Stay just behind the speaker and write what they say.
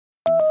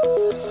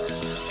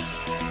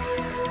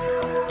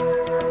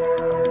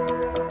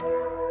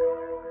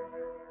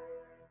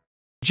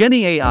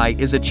Jenni AI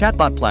is a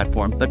chatbot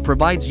platform that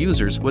provides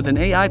users with an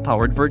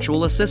AI-powered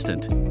virtual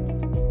assistant.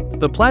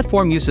 The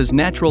platform uses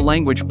natural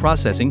language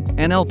processing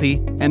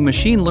 (NLP) and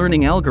machine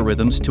learning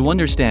algorithms to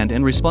understand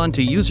and respond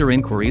to user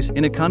inquiries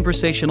in a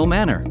conversational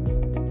manner.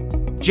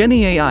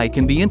 Jenni AI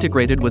can be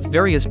integrated with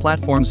various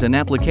platforms and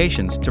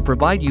applications to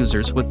provide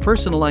users with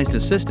personalized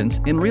assistance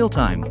in real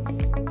time.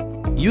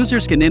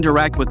 Users can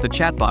interact with the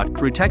chatbot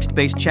through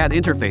text-based chat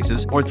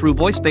interfaces or through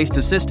voice-based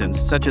assistants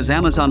such as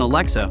Amazon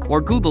Alexa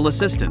or Google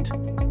Assistant.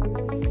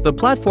 The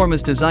platform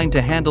is designed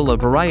to handle a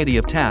variety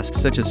of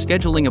tasks such as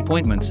scheduling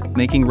appointments,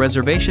 making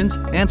reservations,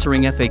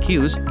 answering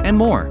FAQs, and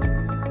more.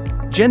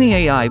 Jenni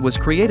AI was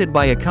created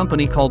by a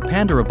company called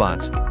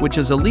PandaraBots, which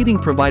is a leading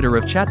provider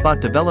of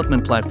chatbot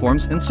development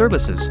platforms and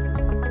services.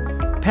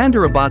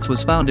 PandaraBots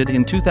was founded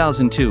in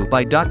 2002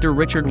 by Dr.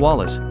 Richard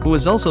Wallace, who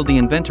is also the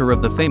inventor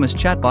of the famous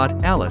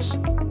chatbot, Alice.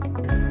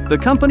 The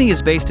company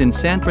is based in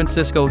San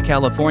Francisco,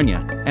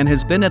 California, and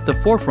has been at the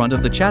forefront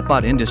of the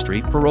chatbot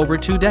industry for over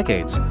 2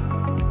 decades.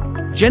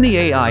 Jenni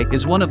AI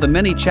is one of the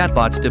many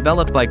chatbots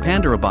developed by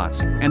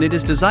PandaraBots, and it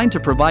is designed to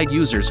provide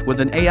users with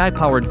an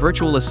AI-powered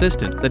virtual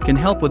assistant that can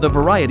help with a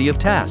variety of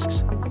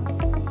tasks.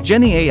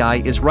 Jenni AI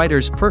is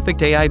writers'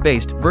 perfect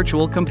AI-based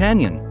virtual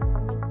companion.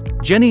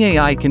 Jenni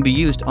AI can be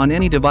used on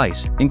any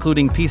device,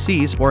 including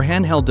PCs or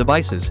handheld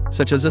devices,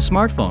 such as a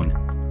smartphone.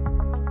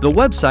 The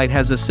website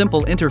has a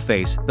simple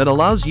interface that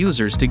allows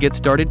users to get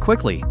started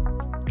quickly.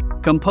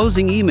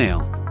 Composing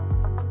email.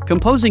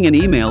 Composing an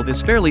email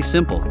is fairly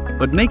simple,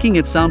 but making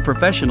it sound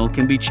professional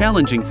can be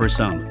challenging for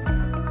some.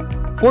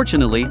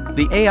 Fortunately,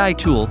 the AI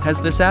tool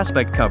has this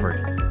aspect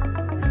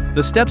covered.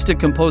 The steps to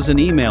compose an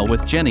email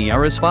with Jenni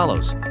are as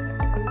follows.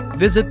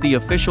 Visit the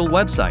official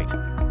website.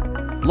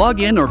 Log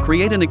in or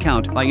create an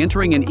account by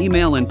entering an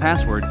email and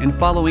password and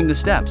following the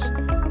steps.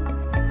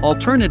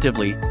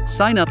 Alternatively,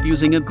 sign up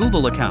using a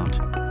Google account.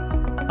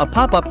 A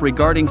pop-up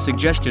regarding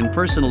suggestion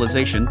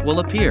personalization will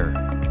appear.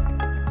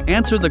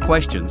 Answer the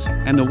questions,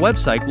 and the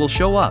website will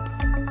show up.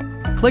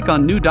 Click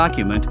on New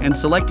Document and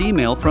select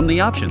Email from the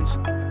options.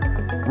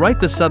 Write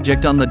the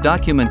subject on the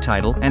document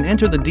title and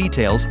enter the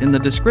details in the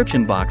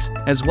description box,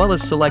 as well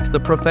as select the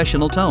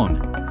professional tone.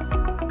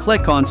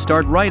 Click on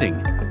Start Writing.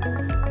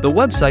 The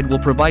website will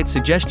provide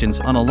suggestions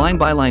on a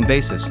line-by-line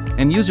basis,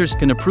 and users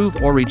can approve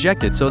or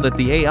reject it so that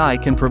the AI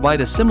can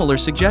provide a similar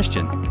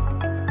suggestion.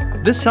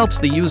 This helps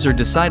the user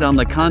decide on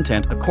the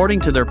content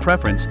according to their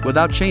preference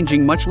without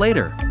changing much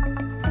later.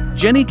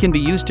 Jenni can be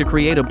used to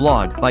create a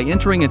blog by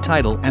entering a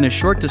title and a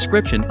short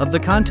description of the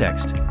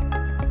context.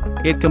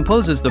 It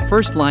composes the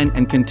first line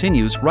and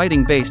continues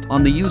writing based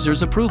on the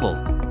user's approval.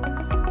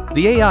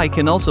 The AI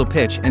can also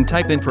pitch and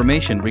type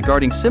information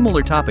regarding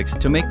similar topics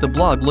to make the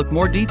blog look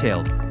more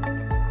detailed.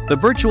 The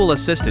virtual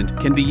assistant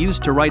can be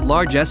used to write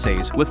large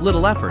essays with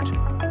little effort.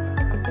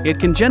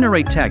 It can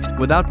generate text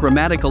without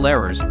grammatical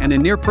errors and a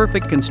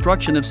near-perfect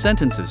construction of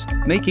sentences,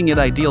 making it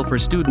ideal for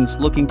students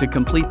looking to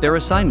complete their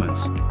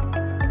assignments.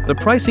 The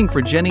pricing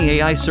for Jenni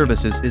AI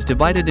services is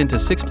divided into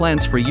 6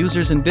 plans for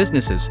users and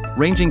businesses,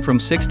 ranging from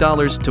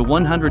 $6 to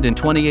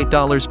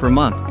 $128 per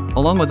month,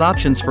 along with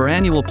options for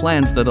annual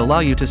plans that allow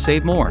you to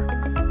save more.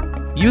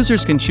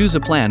 Users can choose a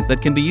plan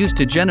that can be used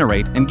to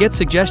generate and get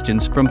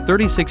suggestions from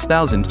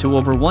 36,000 to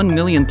over 1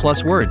 million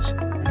plus words.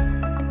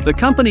 The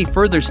company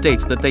further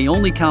states that they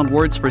only count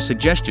words for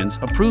suggestions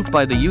approved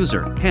by the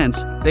user,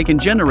 hence, they can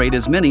generate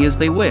as many as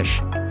they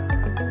wish.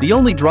 The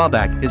only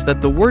drawback is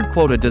that the word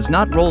quota does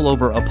not roll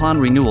over upon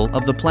renewal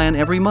of the plan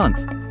every month.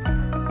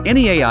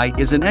 Jenni AI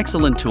is an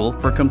excellent tool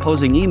for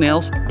composing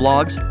emails,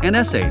 blogs, and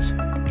essays.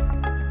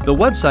 The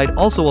website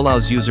also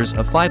allows users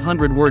a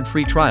 500-word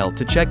free trial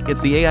to check if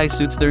the AI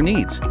suits their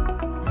needs.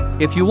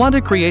 If you want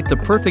to create the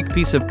perfect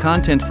piece of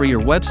content for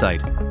your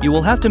website, you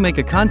will have to make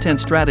a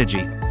content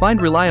strategy, find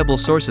reliable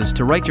sources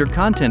to write your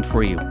content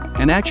for you,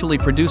 and actually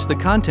produce the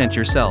content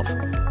yourself.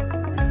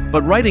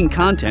 But writing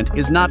content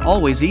is not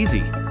always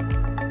easy.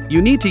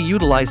 You need to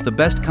utilize the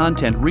best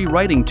content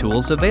rewriting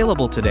tools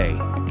available today.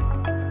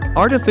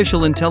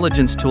 Artificial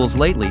intelligence tools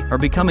lately are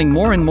becoming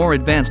more and more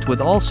advanced with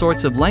all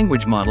sorts of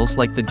language models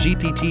like the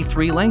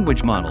GPT-3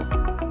 language model.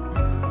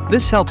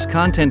 This helps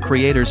content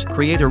creators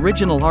create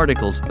original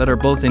articles that are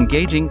both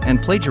engaging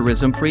and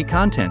plagiarism-free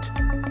content.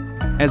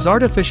 As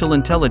artificial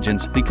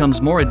intelligence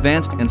becomes more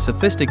advanced and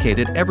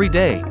sophisticated every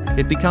day,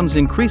 it becomes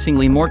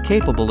increasingly more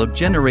capable of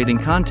generating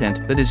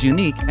content that is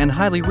unique and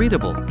highly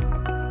readable.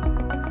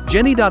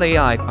 Jenni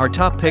AI, our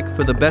top pick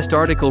for the best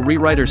article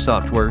rewriter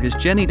software, is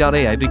Jenni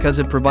AI because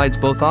it provides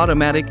both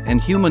automatic and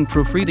human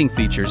proofreading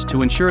features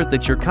to ensure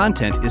that your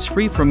content is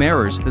free from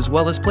errors as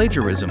well as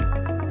plagiarism.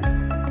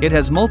 It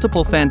has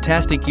multiple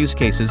fantastic use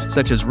cases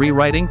such as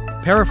rewriting,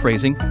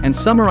 paraphrasing, and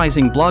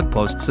summarizing blog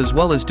posts, as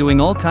well as doing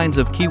all kinds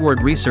of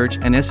keyword research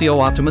and SEO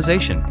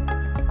optimization.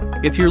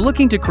 If you're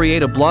looking to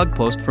create a blog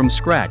post from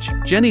scratch,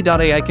 Jenni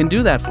AI can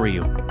do that for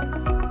you.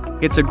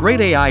 It's a great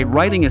AI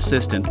writing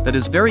assistant that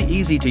is very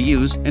easy to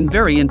use and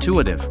very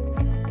intuitive.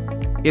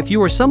 If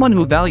you are someone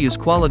who values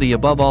quality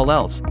above all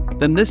else,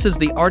 then this is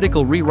the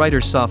article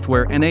rewriter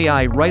software and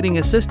AI writing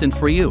assistant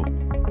for you.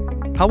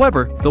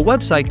 However, the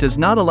website does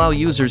not allow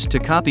users to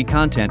copy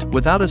content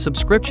without a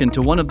subscription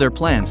to one of their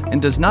plans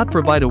and does not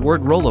provide a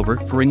word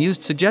rollover for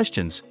unused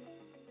suggestions.